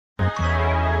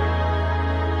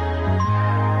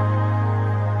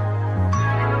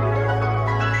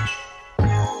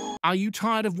Are you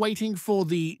tired of waiting for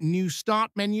the new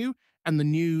Start menu and the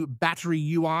new Battery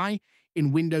UI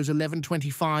in Windows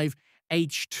 11.25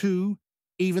 H2,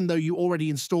 even though you already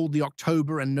installed the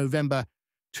October and November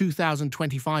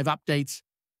 2025 updates?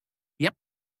 Yep.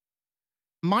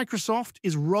 Microsoft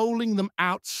is rolling them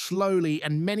out slowly,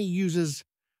 and many users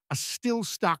are still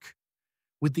stuck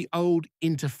with the old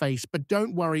interface. But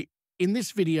don't worry, in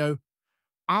this video,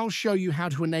 I'll show you how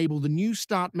to enable the new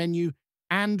Start menu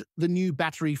and the new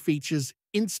battery features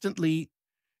instantly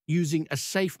using a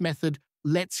safe method.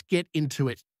 Let's get into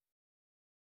it.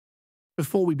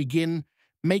 Before we begin,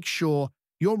 make sure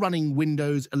you're running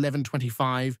Windows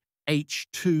 11.25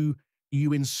 H2.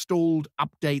 You installed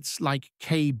updates like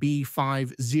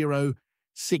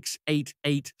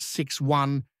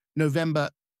KB50688861 November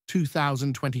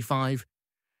 2025.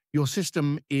 Your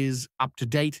system is up to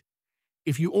date.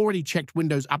 If you already checked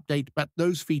Windows Update but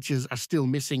those features are still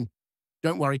missing,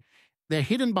 don't worry. They're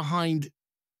hidden behind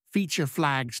feature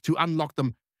flags. To unlock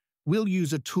them, we'll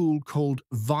use a tool called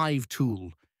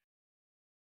vivetool.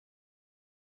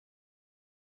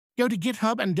 Go to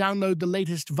GitHub and download the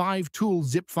latest vivetool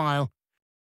zip file.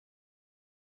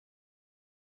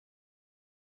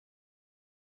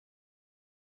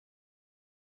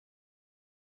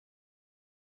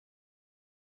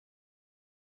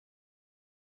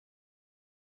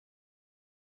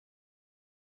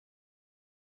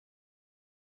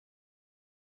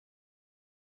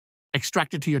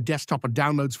 Extract it to your desktop or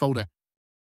downloads folder.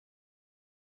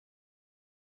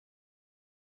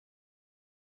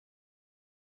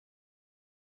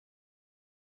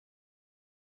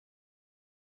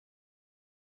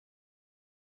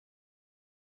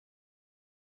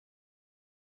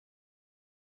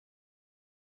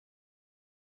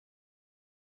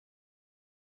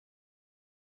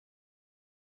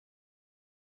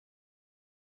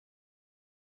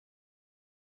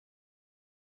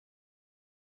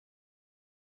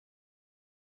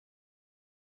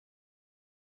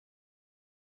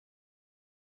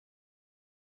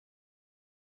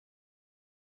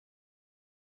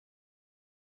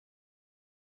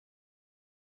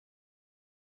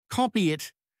 Copy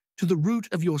it to the root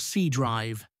of your C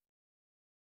drive.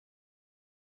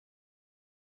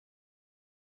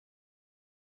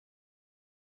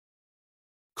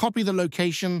 Copy the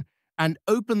location and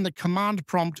open the command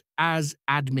prompt as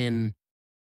admin.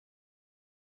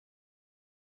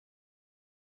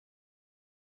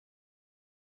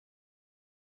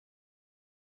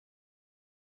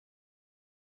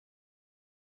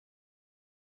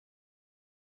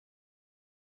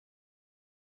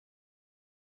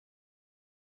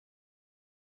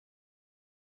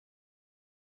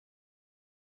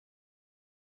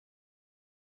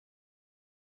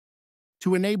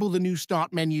 To enable the new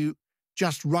Start menu,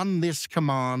 just run this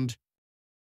command.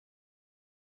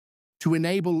 To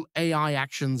enable AI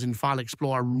actions in File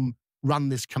Explorer, run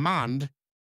this command.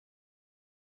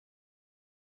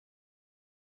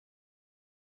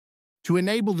 To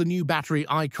enable the new battery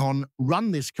icon,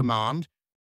 run this command.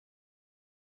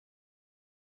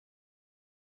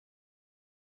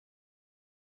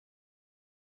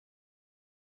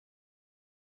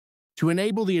 To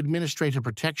enable the administrator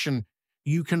protection,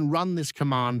 you can run this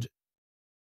command.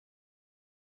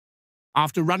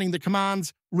 After running the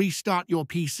commands, restart your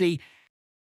PC.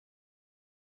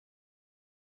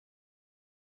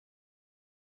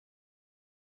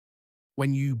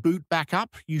 When you boot back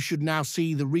up, you should now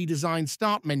see the redesigned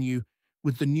Start menu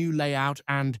with the new layout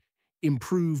and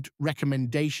improved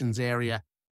recommendations area.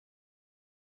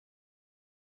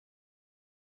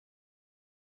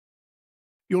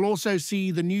 You'll also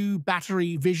see the new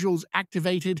battery visuals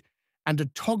activated and a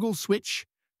toggle switch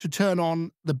to turn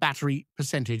on the battery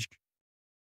percentage.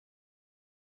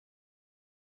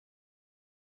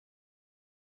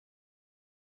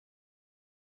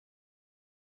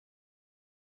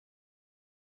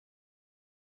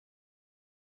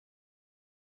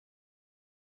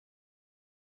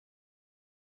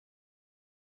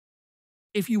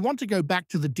 If you want to go back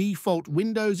to the default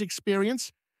Windows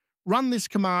experience, run this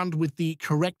command with the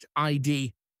correct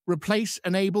ID. Replace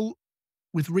enable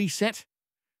with reset.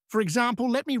 For example,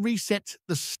 let me reset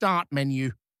the Start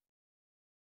menu.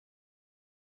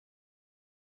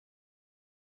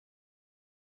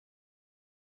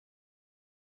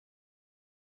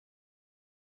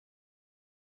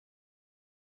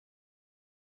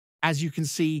 As you can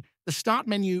see, the Start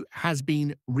menu has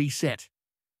been reset.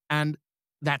 And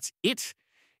that's it.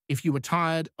 If you were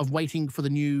tired of waiting for the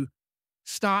new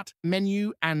Start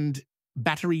menu and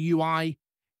Battery UI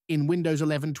in Windows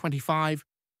 11.25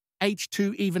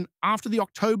 H2, even after the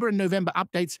October and November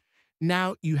updates,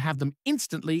 now you have them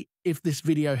instantly. If this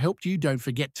video helped you, don't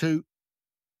forget to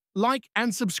like,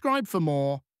 and subscribe for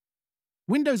more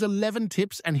Windows 11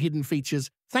 tips and hidden features.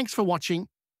 Thanks for watching.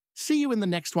 See you in the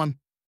next one.